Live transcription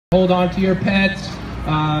Hold on to your pets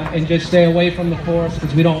and just stay away from the course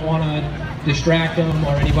because we don't want to distract them or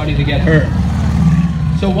anybody to get hurt.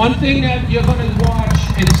 So one thing that you're going to watch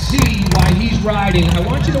and see while he's riding, I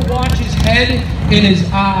want you to watch his head and his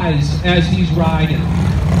eyes as he's riding.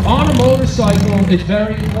 On a motorcycle, it's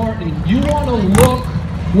very important. You want to look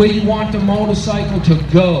where you want the motorcycle to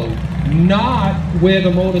go, not where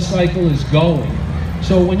the motorcycle is going.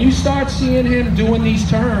 So when you start seeing him doing these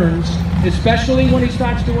turns, especially when he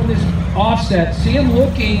starts doing this offset, see him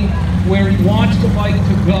looking where he wants the bike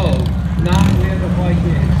to go, not where the bike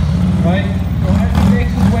is, right? So as he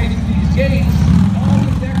makes his way through these gates, all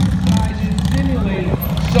these exercises simulate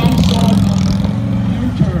some sort of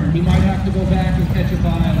U-turn. He might have to go back and catch a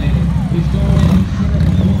violator. He's going in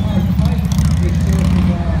circles, tight, his circles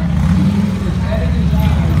are. He's using his head and his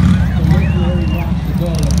eyes to look where he wants to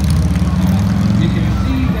go. You can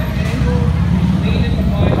see that angle, he's leaning the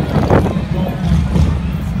bike, he's going.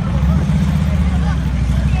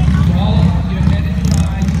 It's all about your head and your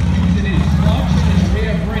eyes, using his clutch and his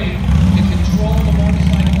rear brake to control the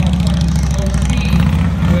motorcycle at such a slow speed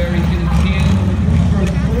where he can maneuver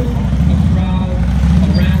through a crowd,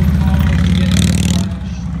 around cars to get to the flash.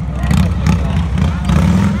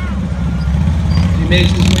 He makes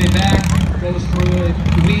his way back, goes through it,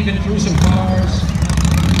 weaving through some cars,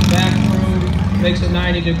 back through. Makes a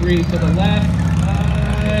 90-degree to the left,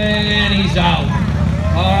 and he's out.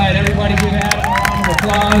 All right, everybody give Adam a round of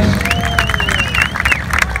applause.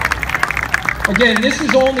 Again, this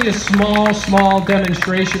is only a small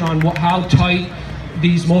demonstration on how tight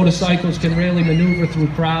these motorcycles can really maneuver through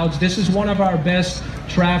crowds. This is one of our best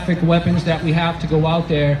traffic weapons that we have to go out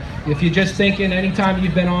there. If you're just thinking anytime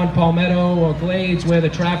you've been on Palmetto or Glades where the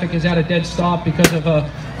traffic is at a dead stop because of a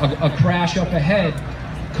crash up ahead,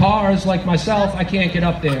 cars like myself, I can't get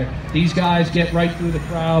up there. These guys get right through the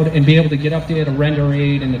crowd and be able to get up there to render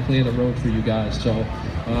aid and to clear the road for you guys. So,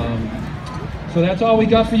 so that's all we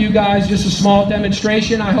got for you guys. Just a small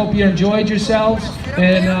demonstration. I hope you enjoyed yourselves.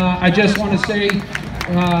 And I just want to say,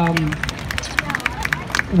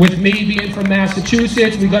 with me being from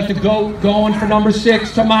Massachusetts, we got to go going for number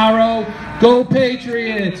 6 tomorrow. Go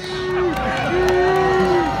Patriots!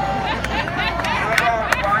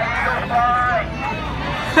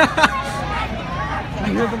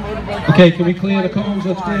 Okay, can we clear the cones?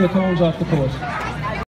 Let's clear the cones off the course.